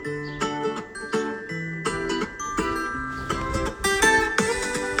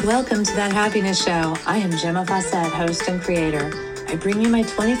Welcome to That Happiness Show. I am Gemma Fawcett, host and creator. I bring you my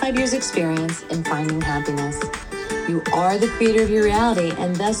 25 years experience in finding happiness. You are the creator of your reality,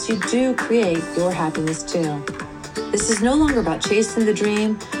 and thus you do create your happiness too. This is no longer about chasing the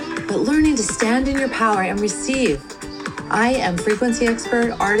dream, but learning to stand in your power and receive. I am frequency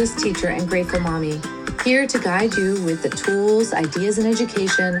expert, artist, teacher, and grateful mommy, here to guide you with the tools, ideas, and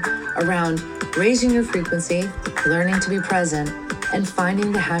education around raising your frequency, learning to be present, and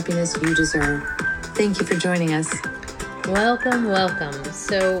finding the happiness you deserve. Thank you for joining us. Welcome.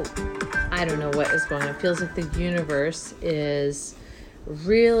 So, I don't know what is going on. It feels like the universe is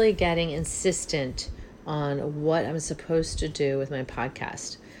really getting insistent on what I'm supposed to do with my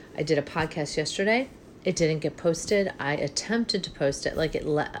podcast. I did a podcast yesterday. It didn't get posted. I attempted to post it.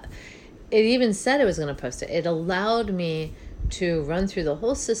 It even said it was going to post it. It allowed me to run through the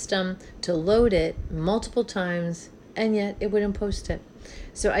whole system, to load it multiple times, and yet it wouldn't post it.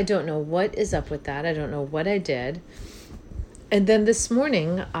 So I don't know what is up with that. I don't know what I did. And then this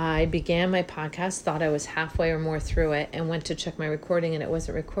morning, I began my podcast, thought I was halfway or more through it, and went to check my recording, and it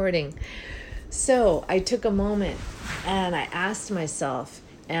wasn't recording. So I took a moment, and I asked myself,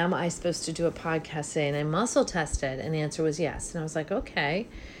 am I supposed to do a podcast today? And I muscle tested, and the answer was yes. And I was like, okay.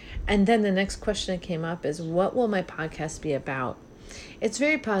 And then the next question that came up is, what will my podcast be about? It's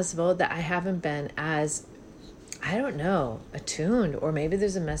very possible that I haven't been as, attuned, or maybe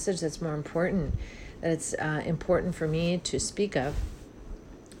there's a message that's more important, that it's important for me to speak of.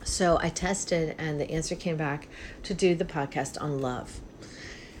 So I tested, and the answer came back to do the podcast on love.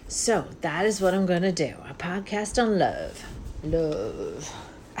 So that is what I'm going to do, a podcast on love.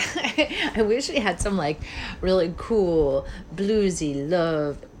 I wish we had some really cool bluesy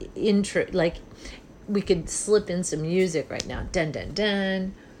love intro, we could slip in some music right now. Dun dun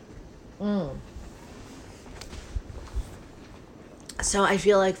dun. So I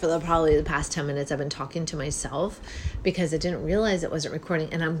feel like for probably the past 10 minutes I've been talking to myself because I didn't realize it wasn't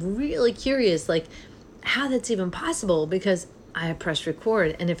recording, and I'm really curious how that's even possible, because I pressed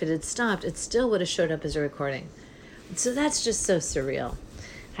record, and if it had stopped, it still would have showed up as a recording. So that's just so surreal.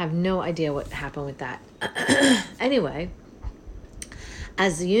 I have no idea what happened with that. Anyway,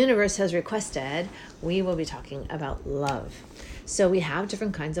 as the universe has requested, we will be talking about love. So we have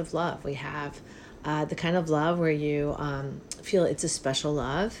different kinds of love. We have the kind of love where you feel it's a special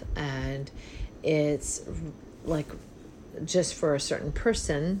love, and it's just for a certain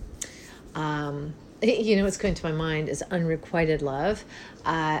person. What's going to my mind is unrequited love.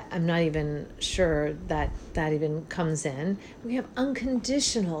 I'm not even sure that even comes in. We have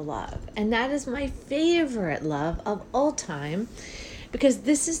unconditional love, and that is my favorite love of all time, because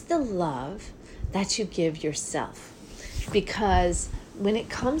this is the love that you give yourself. Because when it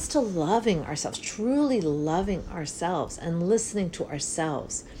comes to loving ourselves, truly loving ourselves and listening to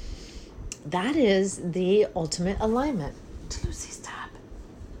ourselves, that is the ultimate alignment. Lucy, stop.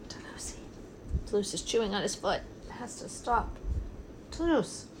 Toulouse is chewing on his foot. It has to stop.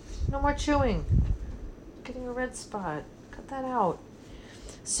 Toulouse, no more chewing. Getting a red spot. Cut that out.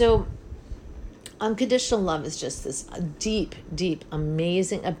 So, unconditional love is just this deep, deep,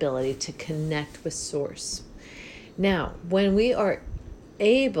 amazing ability to connect with Source. Now, when we are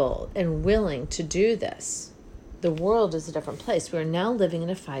able and willing to do this, the world is a different place. We are now living in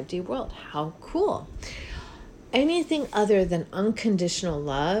a 5D world. How cool. Anything other than unconditional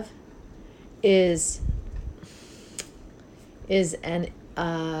love is an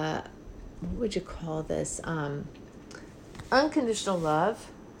what would you call this? Unconditional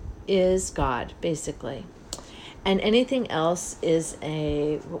love is God, basically, and anything else is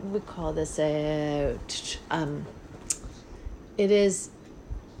what would we call this? It is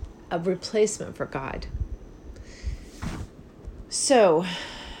a replacement for God. So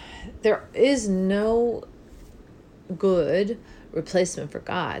there is no good replacement for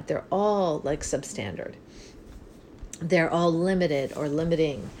God. They're all substandard. They're all limited or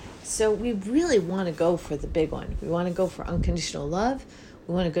limiting. So we really want to go for the big one. We want to go for unconditional love.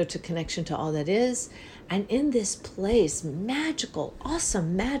 We want to go to connection to all that is. And in this place, magical,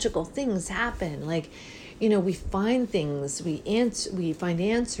 awesome, magical things happen. We find things, we find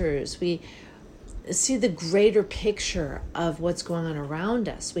answers, we see the greater picture of what's going on around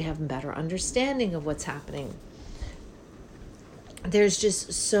us. We have a better understanding of what's happening. There's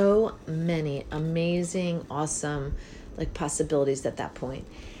just so many amazing, awesome, possibilities at that point.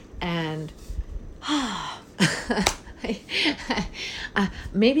 And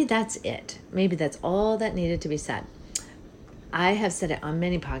maybe that's it. Maybe that's all that needed to be said. I have said it on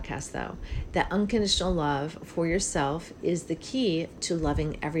many podcasts, though, that unconditional love for yourself is the key to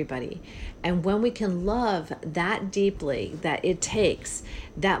loving everybody. And when we can love that deeply, that it takes,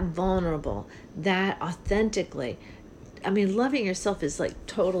 that vulnerable, that authentically, loving yourself is like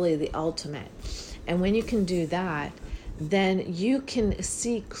totally the ultimate. And when you can do that, then you can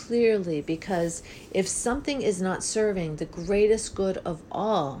see clearly, because if something is not serving the greatest good of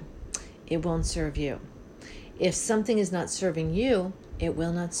all, it won't serve you. If something is not serving you, it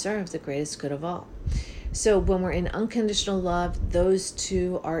will not serve the greatest good of all. So when we're in unconditional love, those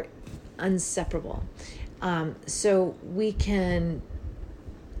two are inseparable. So we can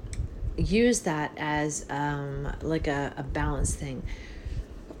use that as like a balance thing.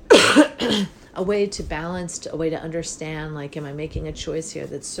 A way to balance, a way to understand, like, am I making a choice here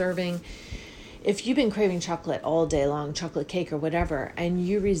that's serving? If you've been craving chocolate all day long, chocolate cake or whatever, and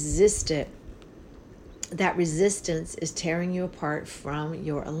you resist it, that resistance is tearing you apart from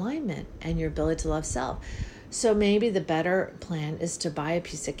your alignment and your ability to love self. So maybe the better plan is to buy a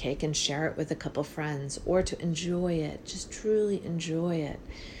piece of cake and share it with a couple friends, or to enjoy it, just truly enjoy it.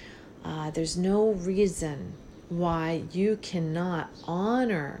 There's no reason why you cannot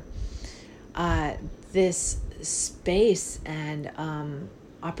honor this space and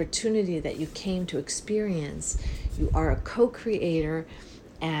opportunity that you came to experience. You are a co-creator,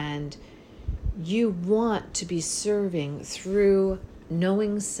 and you want to be serving through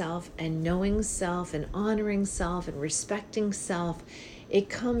knowing self and honoring self and respecting self. It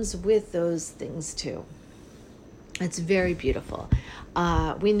comes with those things too. It's very beautiful.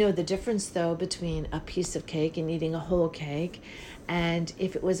 We know the difference, though, between a piece of cake and eating a whole cake. And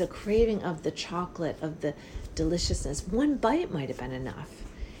if it was a craving of the chocolate, of the deliciousness, one bite might have been enough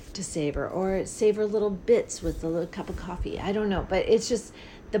to savor, or savor little bits with a little cup of coffee. I don't know. But it's just,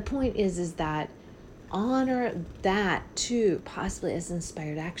 the point is that honor that too, possibly as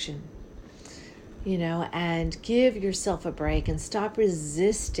inspired action. And give yourself a break and stop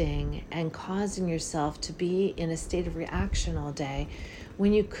resisting and causing yourself to be in a state of reaction all day,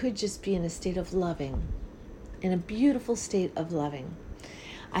 when you could just be in a state of loving, in a beautiful state of loving.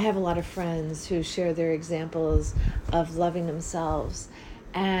 I have a lot of friends who share their examples of loving themselves,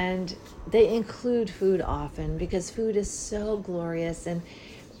 and they include food often, because food is so glorious. And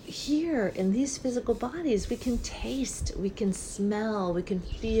here in these physical bodies, we can taste, we can smell, we can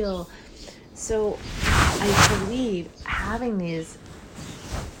feel. So I believe having these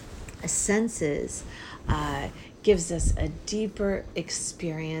senses gives us a deeper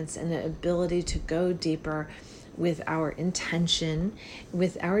experience and the ability to go deeper with our intention,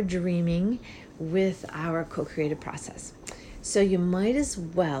 with our dreaming, with our co-creative process. So you might as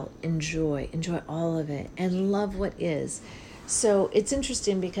well enjoy all of it and love what is. So it's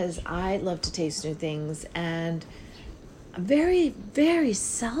interesting, because I love to taste new things, and very, very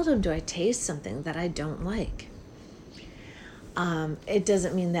seldom do I taste something that I don't like. It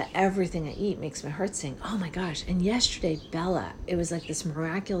doesn't mean that everything I eat makes my heart sing. Oh my gosh. And yesterday, Bella, it was like this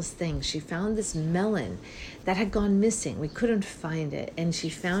miraculous thing. She found this melon that had gone missing. We couldn't find it. And she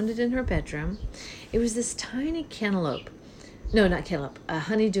found it in her bedroom. It was this tiny cantaloupe. No, not cantaloupe, a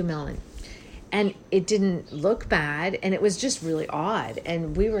honeydew melon. And it didn't look bad, and it was just really odd.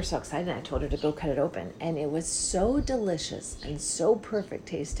 And we were so excited, and I told her to go cut it open. And it was so delicious and so perfect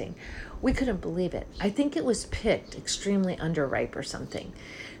tasting. We couldn't believe it. I think it was picked extremely underripe or something.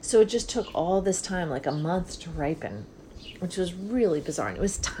 So it just took all this time, like a month, to ripen, which was really bizarre. And it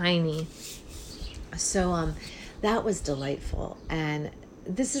was tiny. So that was delightful. And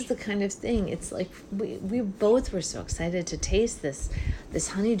this is the kind of thing, it's like we both were so excited to taste this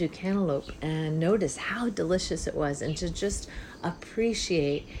honeydew cantaloupe and notice how delicious it was, and to just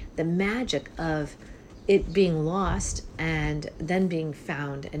appreciate the magic of it being lost and then being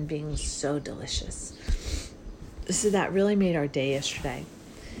found and being so delicious. So that really made our day yesterday.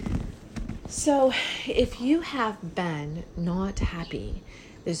 So if you have been not happy,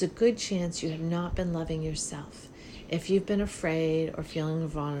 there's a good chance you have not been loving yourself. If you've been afraid or feeling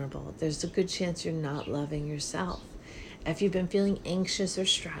vulnerable, there's a good chance you're not loving yourself. If you've been feeling anxious or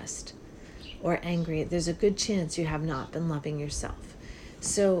stressed or angry, there's a good chance you have not been loving yourself.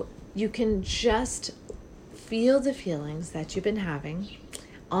 So you can just feel the feelings that you've been having,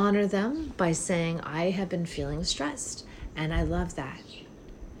 honor them by saying, I have been feeling stressed, and I love that.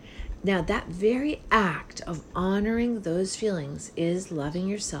 Now, that very act of honoring those feelings is loving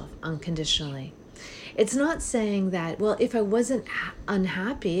yourself unconditionally. It's not saying that, well, if I wasn't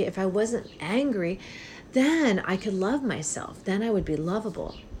unhappy, if I wasn't angry, then I could love myself. Then I would be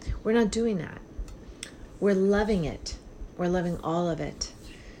lovable. We're not doing that. We're loving it. We're loving all of it.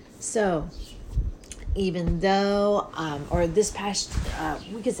 So even though, or this past,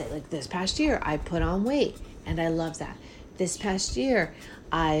 we could say like this past year, I put on weight and I love that. This past year,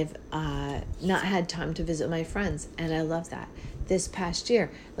 I've not had time to visit my friends and I love that. This past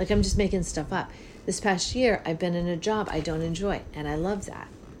year, like I'm just making stuff up. This past year, I've been in a job I don't enjoy and I love that.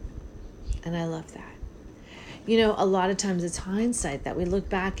 And I love that. You know, a lot of times it's hindsight that we look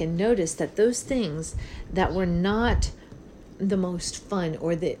back and notice that those things that were not the most fun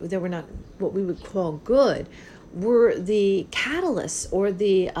or that were not what we would call good were the catalysts or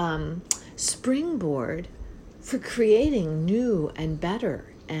the springboard for creating new and better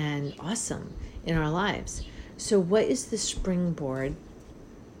and awesome in our lives. So what is the springboard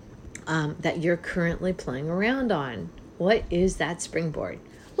that you're currently playing around on? What is that springboard?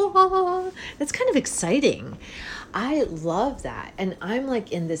 That's kind of exciting. I love that. And I'm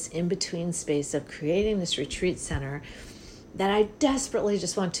like in this in-between space of creating this retreat center that I desperately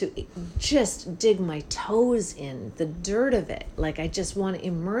just want to just dig my toes in the dirt of it. Like I just want to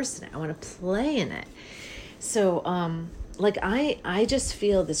immerse in it. I want to play in it. So like I just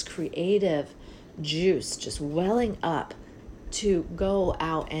feel this creative juice just welling up to go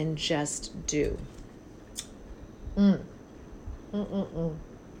out and just do. I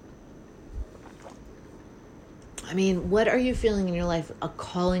mean, what are you feeling in your life a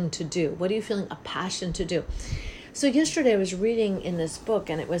calling to do? What are you feeling a passion to do? So yesterday I was reading in this book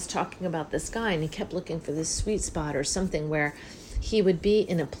and it was talking about this guy and he kept looking for this sweet spot or something where he would be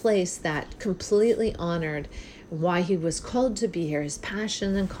in a place that completely honored why he was called to be here, his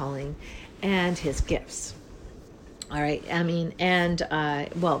passion and calling and his gifts. All right. I mean, and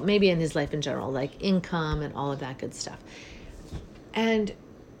well, maybe in his life in general, like income and all of that good stuff. And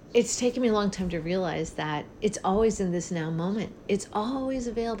it's taken me a long time to realize that it's always in this now moment. It's always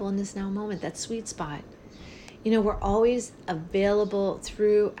available in this now moment, that sweet spot. You know, we're always available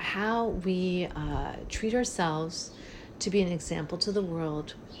through how we treat ourselves to be an example to the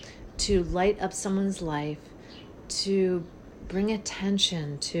world, to light up someone's life, to bring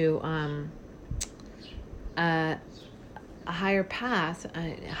attention to a higher path.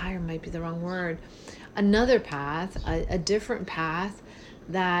 Higher might be the wrong word. Another path, a different path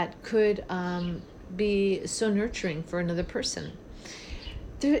that could be so nurturing for another person.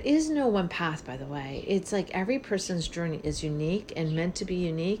 There is no one path, by the way. It's like every person's journey is unique and meant to be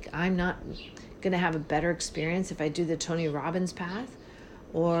unique. I'm not going to have a better experience if I do the Tony Robbins path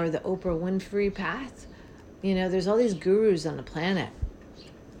or the Oprah Winfrey path. You know, there's all these gurus on the planet.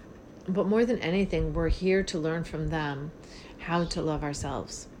 But more than anything, we're here to learn from them how to love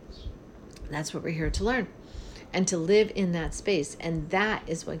ourselves. That's what we're here to learn. And to live in that space. And that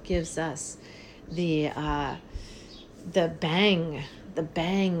is what gives us the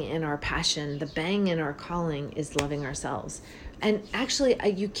bang in our passion, the bang in our calling is loving ourselves. And actually,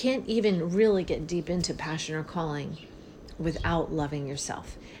 you can't even really get deep into passion or calling without loving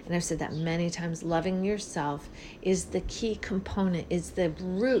yourself. And I've said that many times. Loving yourself is the key component, is the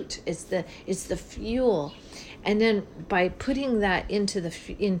root, it's the fuel. And then by putting that into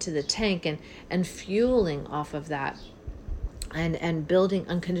the tank and fueling off of that and building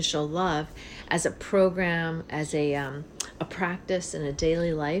unconditional love as a program, as a practice in a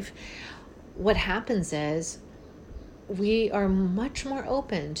daily life, what happens is we are much more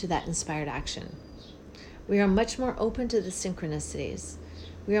open to that inspired action. We are much more open to the synchronicities.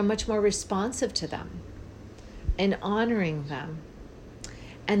 We are much more responsive to them and honoring them.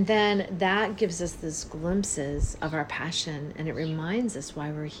 And then that gives us these glimpses of our passion and it reminds us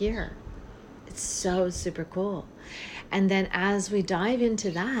why we're here. It's so super cool. And then as we dive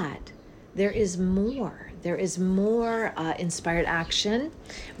into that, there is more. There is more inspired action,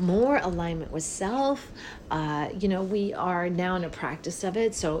 more alignment with self. We are now in a practice of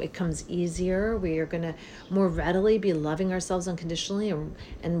it, so it comes easier. We are going to more readily be loving ourselves unconditionally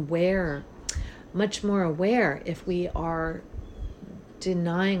and much more aware if we are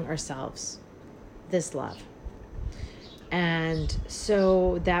denying ourselves this love. And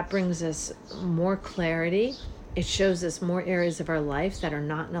so that brings us more clarity. It shows us more areas of our life that are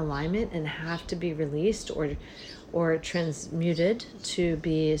not in alignment and have to be released or transmuted to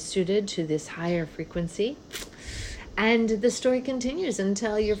be suited to this higher frequency. And the story continues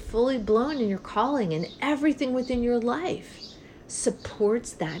until you're fully blown in your calling, and everything within your life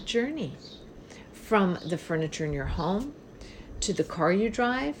supports that journey. From the furniture in your home, to the car you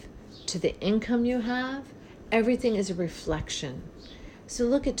drive, to the income you have, everything is a reflection. So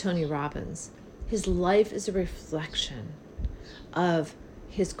look at Tony Robbins. His life is a reflection of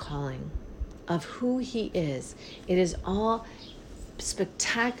his calling, of who he is. It is all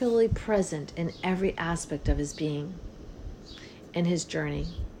spectacularly present in every aspect of his being and his journey.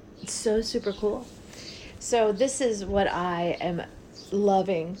 It's so super cool. So this is what I am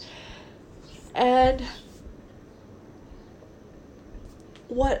loving. And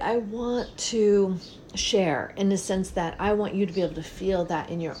what I want to share, in the sense that I want you to be able to feel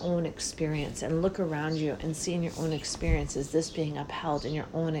that in your own experience and look around you and see in your own experience, is this being upheld in your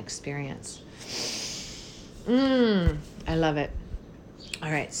own experience? I love it.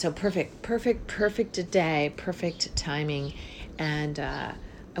 All right, so perfect day, perfect timing. And I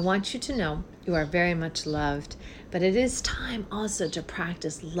want you to know you are very much loved, but it is time also to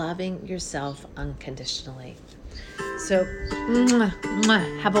practice loving yourself unconditionally. So,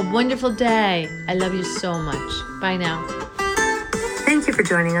 have a wonderful day. I love you so much. Bye now. Thank you for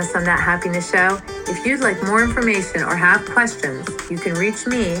joining us on That Happiness Show. If you'd like more information or have questions, you can reach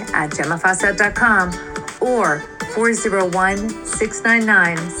me at GemmaFawcett.com or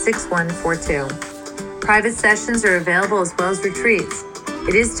 401-699-6142. Private sessions are available as well as retreats.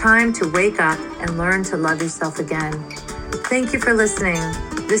 It is time to wake up and learn to love yourself again. Thank you for listening.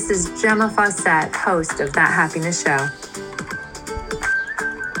 This is Gemma Fawcett, host of That Happiness Show.